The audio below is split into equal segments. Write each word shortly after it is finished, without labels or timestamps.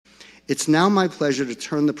It's now my pleasure to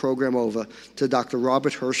turn the program over to Dr.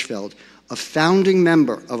 Robert Hirschfeld, a founding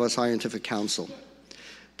member of our Scientific Council.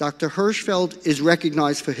 Dr. Hirschfeld is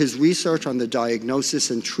recognized for his research on the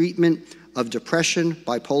diagnosis and treatment of depression,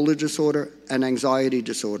 bipolar disorder, and anxiety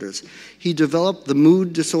disorders. He developed the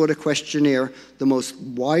Mood Disorder Questionnaire, the most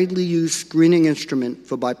widely used screening instrument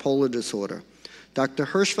for bipolar disorder. Dr.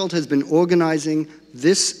 Hirschfeld has been organizing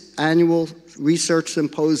this annual research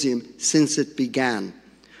symposium since it began.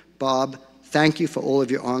 Bob, thank you for all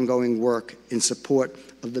of your ongoing work in support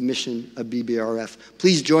of the mission of BBRF.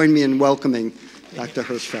 Please join me in welcoming Dr.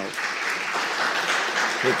 Hirschfeld.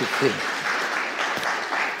 Good to see you.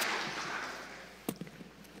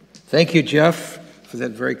 Thank you, Jeff, for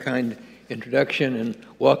that very kind introduction, and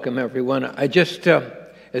welcome everyone. I just,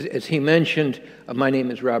 as he mentioned, my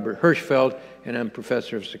name is Robert Hirschfeld, and I'm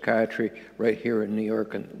professor of psychiatry right here in New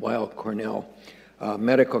York at Weill Cornell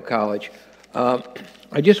Medical College.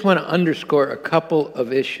 I just want to underscore a couple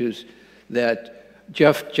of issues that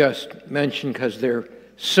Jeff just mentioned because they're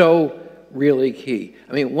so really key.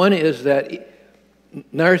 I mean, one is that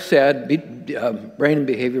NARSAD, Brain and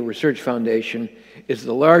Behavior Research Foundation, is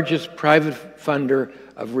the largest private funder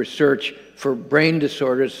of research for brain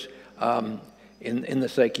disorders in the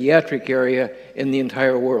psychiatric area in the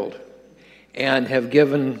entire world, and have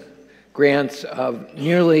given grants of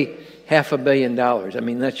nearly $500 million. I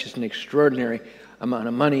mean, that's just an extraordinary amount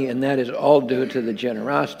of money, and that is all due to the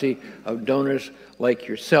generosity of donors like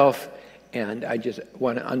yourself. And I just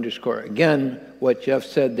want to underscore again what Jeff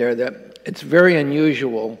said there, that it's very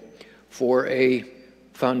unusual for a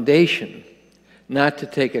foundation not to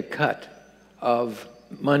take a cut of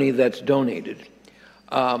money that's donated.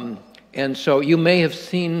 And so you may have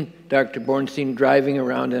seen Dr. Bornstein driving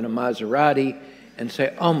around in a Maserati and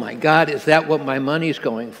say, oh my God, is that what my money's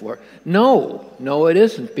going for? No, it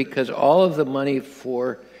isn't, because all of the money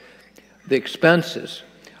for the expenses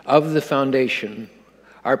of the foundation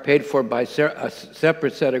are paid for by a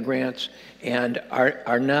separate set of grants and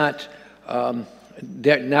are not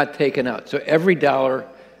taken out. So every dollar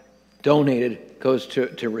donated goes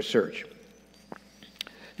to research.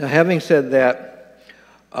 Now, having said that,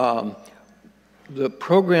 the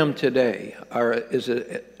program today is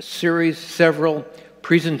a series, several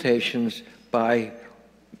presentations by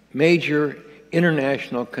major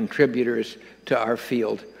international contributors to our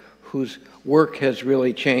field whose work has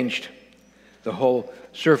really changed the whole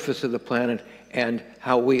surface of the planet and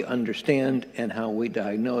how we understand and how we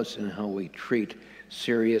diagnose and how we treat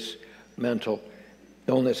serious mental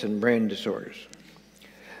illness and brain disorders.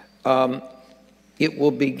 It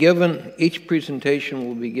will be given, each presentation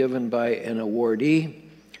will be given by an awardee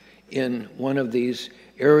in one of these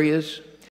areas.